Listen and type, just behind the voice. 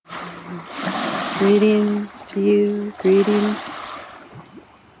Greetings to you, greetings.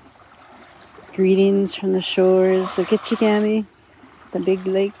 Greetings from the shores of Gitchigami, the big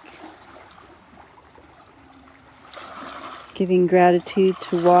lake. Giving gratitude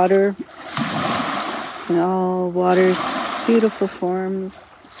to water and all water's beautiful forms,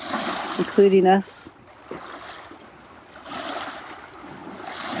 including us.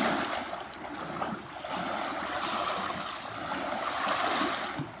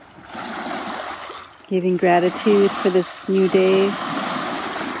 Giving gratitude for this new day.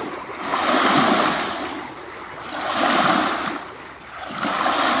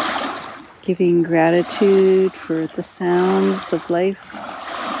 Giving gratitude for the sounds of life.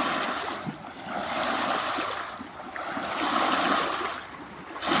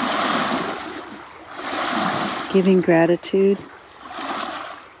 Giving gratitude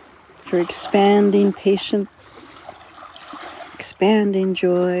for expanding patience, expanding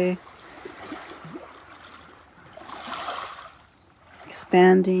joy,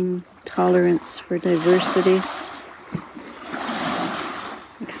 expanding tolerance for diversity,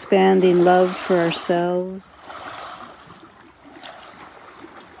 expanding love for ourselves,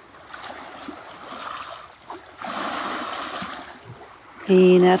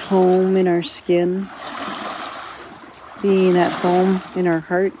 being at home in our skin, being at home in our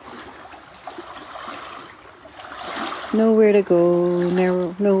hearts, nowhere to go,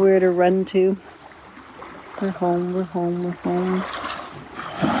 nowhere to run to. We're home, we're home, we're home.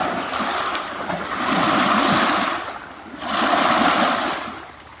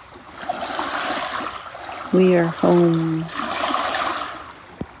 We are home.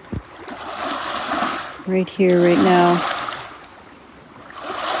 Right here, right now.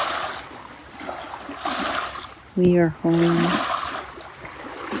 We are home.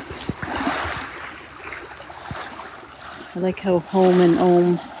 I like how home and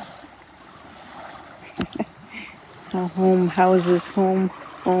ohm. How home houses home.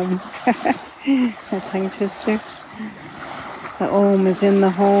 Ohm. A tongue twister. The ohm is in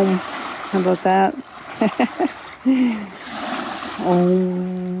the home. How about that?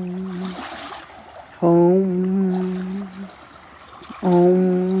 Om, home,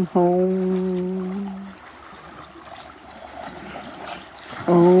 om, home,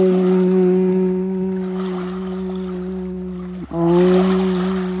 om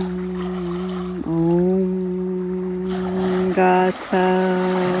gata,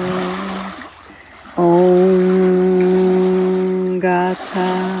 om gata.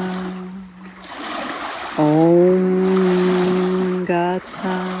 Om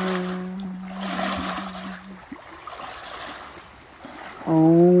Gata,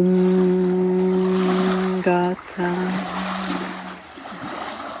 Om Gata,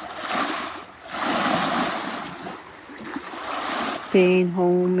 staying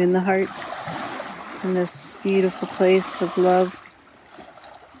home in the heart, in this beautiful place of love,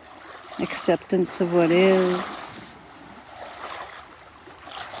 acceptance of what is,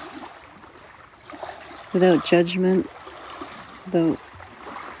 without judgment, without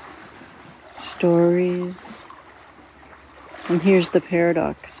stories. And here's the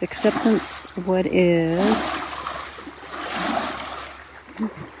paradox. Acceptance of what is,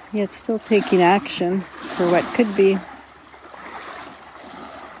 yet still taking action for what could be.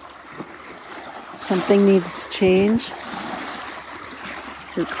 Something needs to change.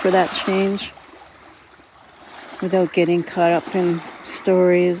 Work for that change without getting caught up in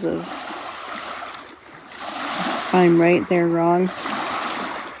stories of I'm right, they're wrong,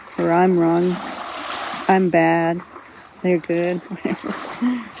 or I'm wrong, I'm bad, they're good, whatever.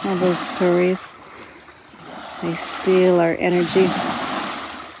 All those stories, they steal our energy.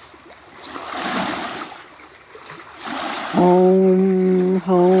 Home,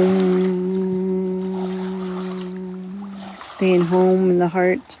 home, staying home in the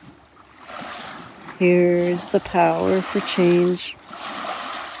heart. Here's the power for change,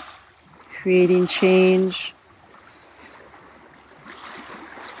 creating change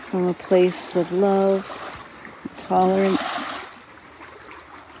from a place of love, tolerance,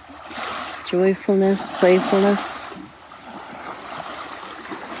 joyfulness, playfulness.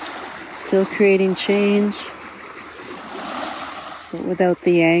 Still creating change, but without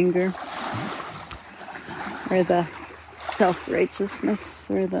the anger or the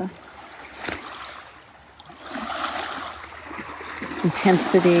self-righteousness or the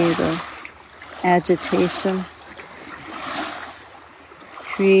intensity, the agitation.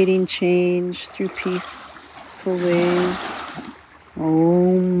 Creating change through peaceful ways.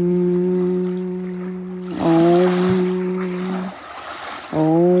 Om, Om,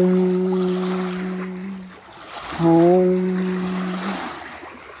 Om, Om,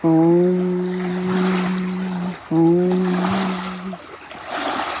 Om.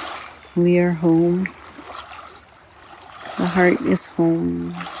 We are home. The heart is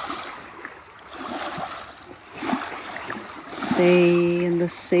home. Stay in the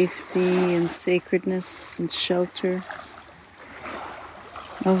safety and sacredness and shelter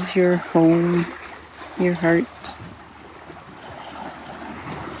of your home, your heart.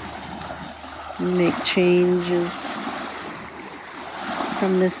 Make changes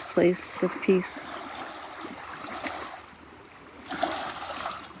from this place of peace.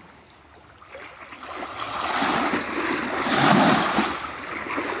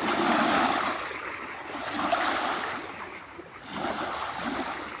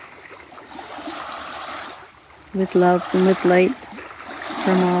 With love and with light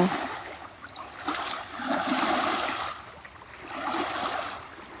from all.